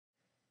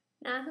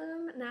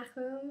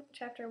Nahum,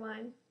 chapter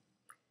 1.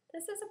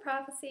 This is a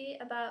prophecy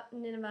about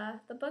Nineveh,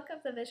 the book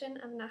of the vision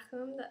of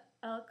Nahum the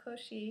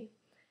El-Koshi.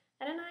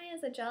 Adonai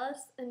is a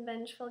jealous and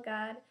vengeful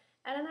God.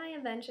 Adonai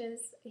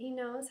avenges, he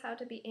knows how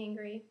to be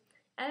angry.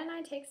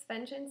 Adonai takes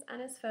vengeance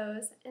on his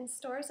foes and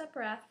stores up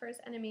wrath for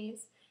his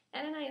enemies.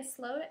 Adonai is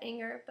slow to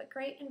anger, but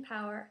great in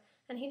power,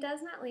 and he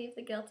does not leave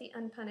the guilty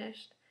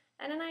unpunished.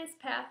 Adonai's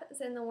path is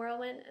in the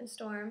whirlwind and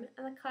storm,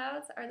 and the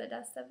clouds are the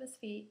dust of his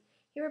feet.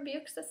 He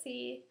rebukes the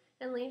sea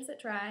and leaves it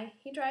dry.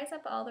 He dries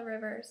up all the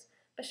rivers.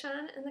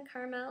 Bashan and the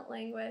Carmel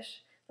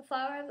languish. The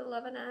flower of the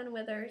Lebanon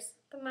withers.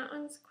 The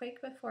mountains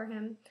quake before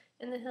him,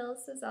 and the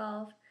hills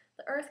dissolve.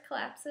 The earth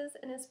collapses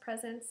in his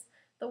presence,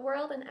 the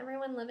world and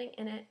everyone living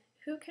in it.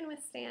 Who can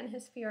withstand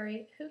his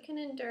fury? Who can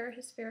endure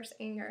his fierce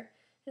anger?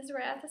 His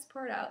wrath is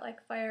poured out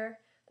like fire.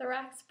 The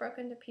rocks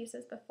broken to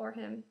pieces before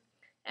him.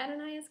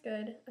 Adonai is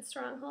good, a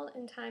stronghold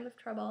in time of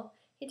trouble.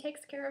 He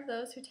takes care of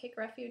those who take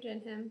refuge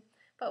in him.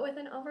 But with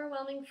an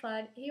overwhelming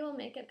flood, he will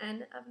make an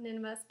end of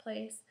Nineveh's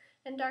place,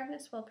 and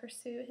darkness will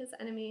pursue his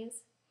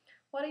enemies.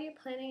 What are you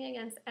planning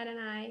against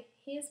Adonai?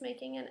 He is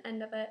making an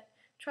end of it.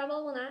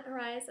 Trouble will not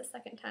arise a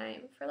second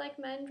time, for like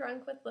men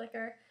drunk with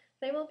liquor,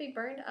 they will be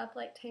burned up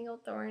like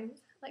tangled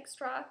thorns, like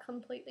straw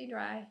completely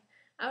dry.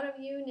 Out of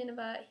you,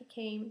 Nineveh, he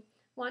came,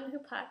 one who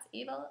plots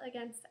evil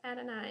against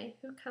Adonai,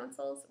 who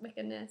counsels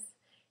wickedness.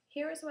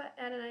 Here is what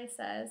Adonai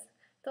says.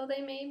 Though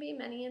they may be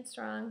many and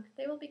strong,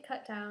 they will be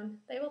cut down.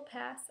 They will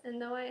pass, and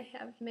though I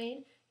have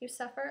made you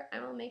suffer, I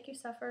will make you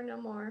suffer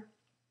no more.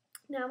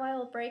 Now I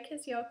will break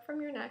his yoke from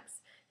your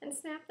necks and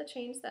snap the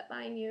chains that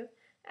bind you.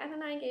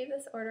 Adonai gave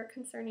this order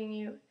concerning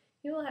you.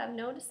 You will have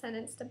no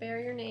descendants to bear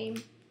your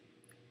name.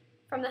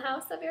 From the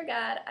house of your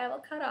God I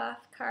will cut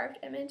off carved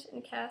image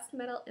and cast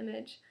metal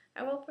image.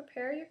 I will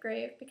prepare your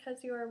grave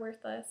because you are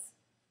worthless.